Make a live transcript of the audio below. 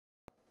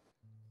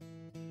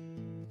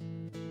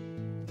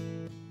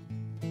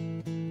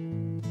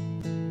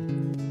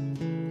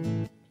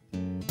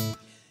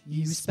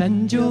You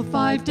spend your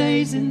 5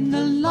 days in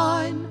the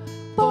line,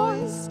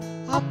 boys,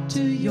 up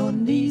to your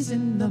knees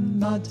in the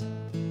mud,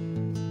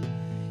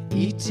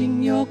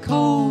 eating your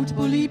cold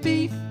bully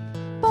beef,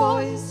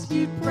 boys,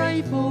 you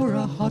pray for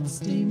a hot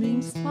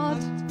steaming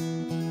spud.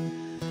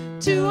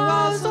 2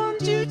 hours on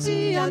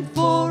duty and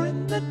 4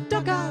 in the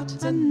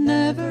dugout, and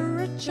never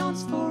a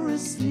chance for a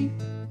sleep.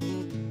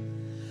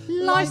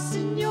 Lice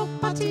in your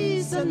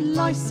patties and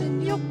lice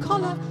in your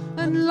collar,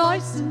 and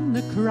lice in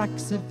the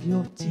cracks of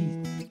your teeth.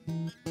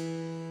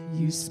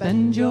 You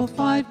spend your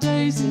 5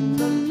 days in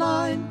the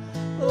line,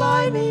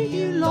 blimey,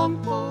 you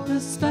long for a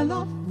spell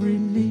of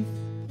relief.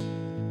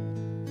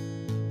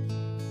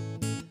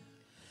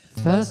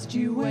 First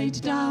you wade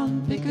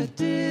down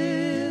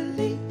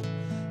Piccadilly,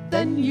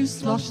 then you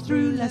slosh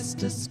through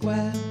Leicester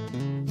Square.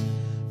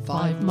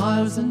 5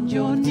 miles and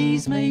your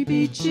knees may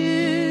be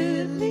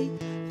chilly,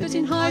 but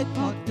in Hyde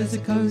Park there's a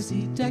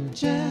cosy deck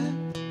chair.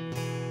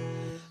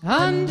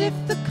 And if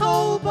the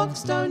coal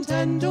box don't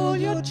end all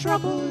your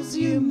troubles,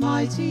 you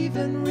might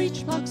even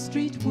reach Park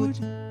Street Wood.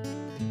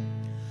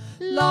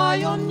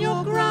 Lie on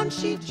your ground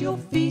sheet, your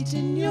feet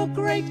in your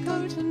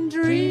greatcoat, and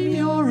dream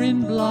you're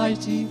in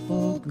Blighty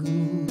for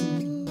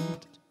good.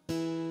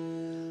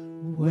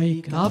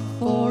 Wake up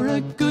for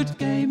a good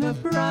game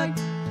of brag,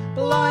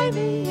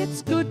 blimey,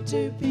 it's good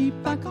to be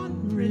back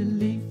on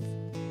relief.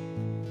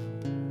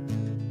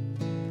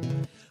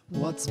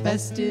 What's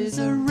best is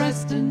a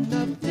rest in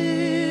the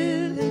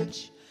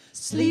village,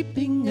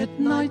 sleeping at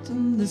night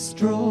on the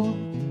straw.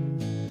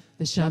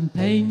 The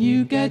champagne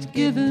you get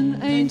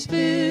given ain't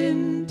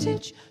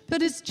vintage,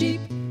 but it's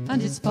cheap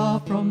and it's far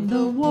from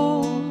the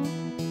war.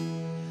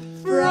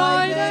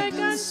 Fried egg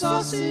and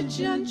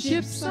sausage and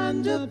chips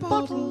and a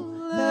bottle,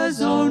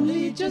 there's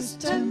only just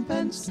 10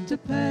 pence to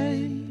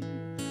pay.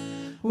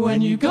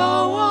 When you go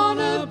on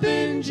a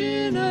binge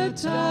in a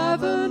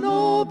tavern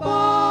or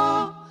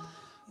bar,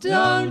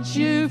 don't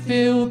you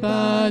feel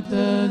bad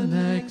the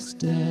next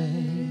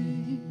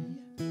day.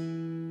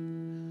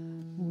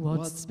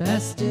 What's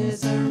best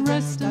is a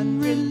rest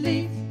and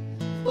relief,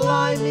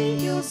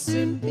 blimey, you'll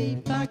soon be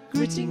back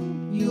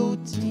gritting your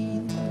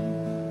teeth.